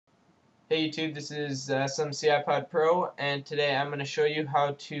Hey YouTube, this is smciPodpro, and today I'm going to show you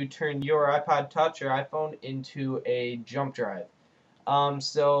how to turn your iPod Touch or iPhone into a jump drive.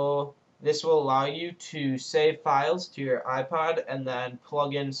 So this will allow you to save files to your iPod and then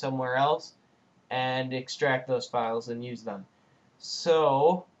plug in somewhere else and extract those files and use them.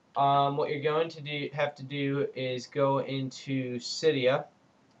 So what you're going to have to do is go into Cydia.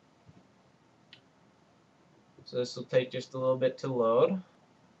 So this will take just a little bit to load.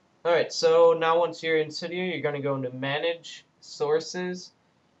 Alright, so now once you're in Cydia, you're going to go into Manage Sources,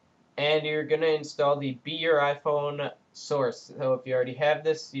 and you're going to install the Be Your iPhone source. So if you already have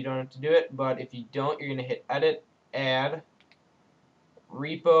this, you don't have to do it, but if you don't, you're going to hit Edit, Add,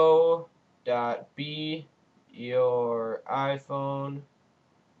 repo.beyouriphone.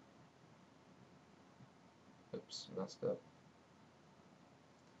 Oops, messed up.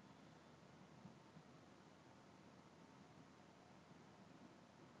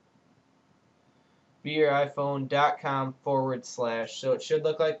 beyouриphone.com/. So it should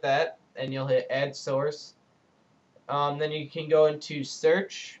look like that, and you'll hit Add Source. Then you can go into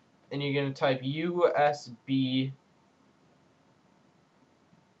Search, and you're going to type USB.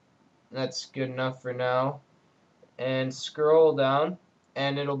 That's good enough for now. And scroll down,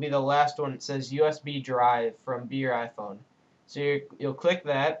 and it'll be the last one. It says USB Drive from Be Your iPhone. So you'll click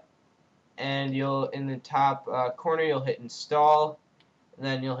that, and you'll in the top corner you'll hit Install, and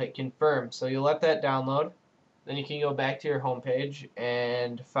then you'll hit Confirm. So you'll let that download. Then you can go back to your home page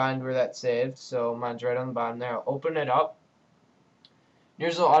and find where that's saved. So mine's right on the bottom there. I'll open it up.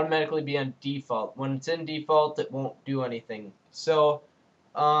 Yours will automatically be on default. When it's in default, it won't do anything. So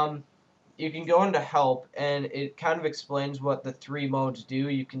you can go into Help, and it kind of explains what the three modes do.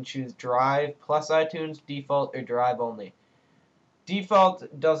 You can choose Drive plus iTunes, Default, or Drive only.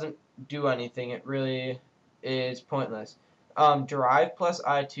 Default doesn't do anything. It really is pointless. Drive plus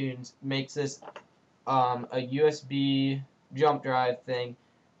iTunes makes this a USB jump drive thing,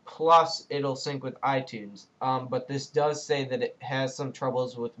 plus it'll sync with iTunes. But this does say that it has some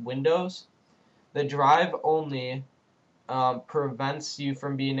troubles with Windows. The drive only prevents you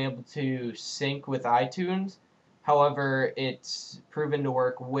from being able to sync with iTunes. However, it's proven to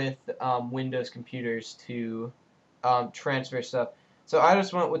work with Windows computers to transfer stuff. So I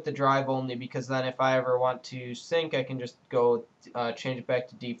just went with the drive only because then if I ever want to sync, I can just go change it back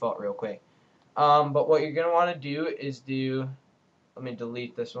to default real quick. But what you're going to want to do is let me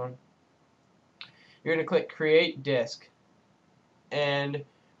delete this one. You're going to click Create Disk, and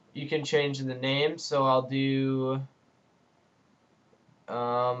you can change the name. So I'll do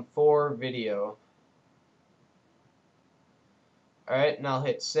for video. Alright, and I'll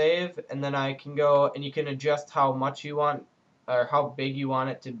hit Save, and then I can go and you can adjust how much you want or how big you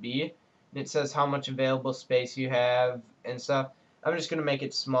want it to be. And it says how much available space you have and stuff. I'm just gonna make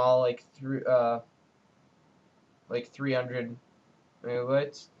it small, like 300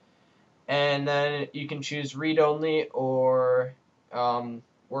 megabytes. And then you can choose read only or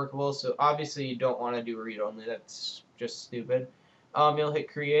workable. So obviously you don't want to do read only. That's just stupid. You'll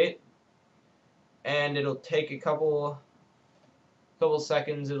hit Create, and it'll take a couple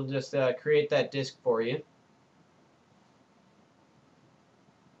seconds. It'll just create that disk for you.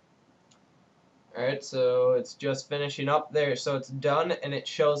 Alright, so it's just finishing up there. So it's done, and it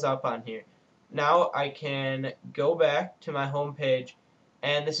shows up on here. Now I can go back to my home page,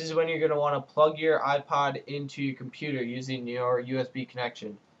 and this is when you're going to want to plug your iPod into your computer using your USB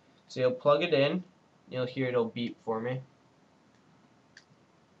connection. So you'll plug it in. You'll hear it'll beep for me.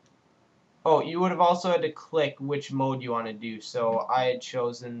 Oh, you would have also had to click which mode you want to do. So I had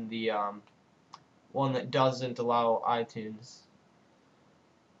chosen the one that doesn't allow iTunes.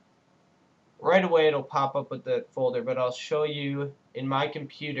 Right away it'll pop up with the folder, but I'll show you in my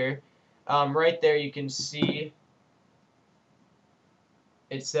computer. Right there you can see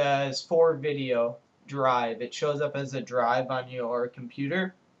it says for video drive. It shows up as a drive on your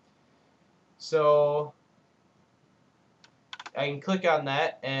computer. So I can click on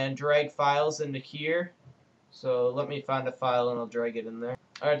that and drag files into here. So let me find a file and I'll drag it in there.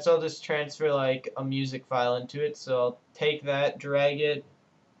 Alright, so I'll just transfer like a music file into it. So I'll take that, drag it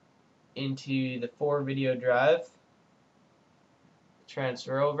into the for video drive,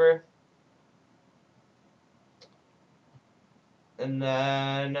 transfer over, and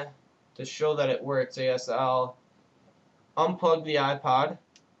then to show that it works, I guess I'll unplug the iPod.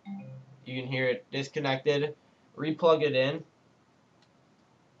 You can hear it disconnected, replug it in,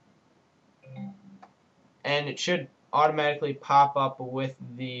 and it should automatically pop up with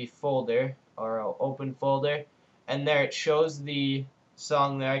the folder or open folder, and there it shows the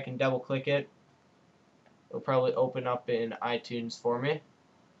song there. I can double click it. It'll probably open up in iTunes for me.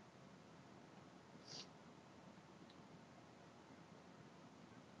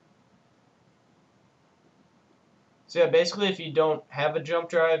 So yeah, basically if you don't have a jump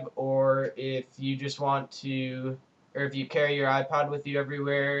drive, or if you just want to, or if you carry your iPod with you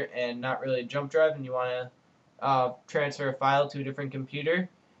everywhere and not really a jump drive and you want to transfer a file to a different computer,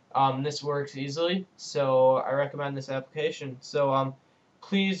 this works easily. So I recommend this application. So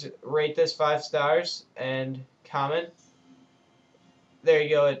please rate this 5 stars and comment. There you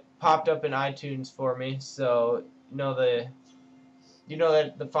go. It popped up in iTunes for me, so you know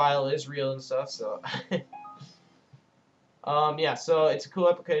that the file is real and stuff. So yeah, so it's a cool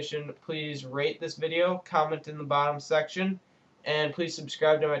application. Please rate this video, comment in the bottom section, and please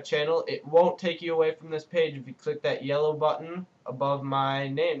subscribe to my channel. It won't take you away from this page if you click that yellow button above my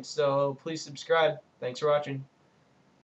name. So please subscribe. Thanks for watching.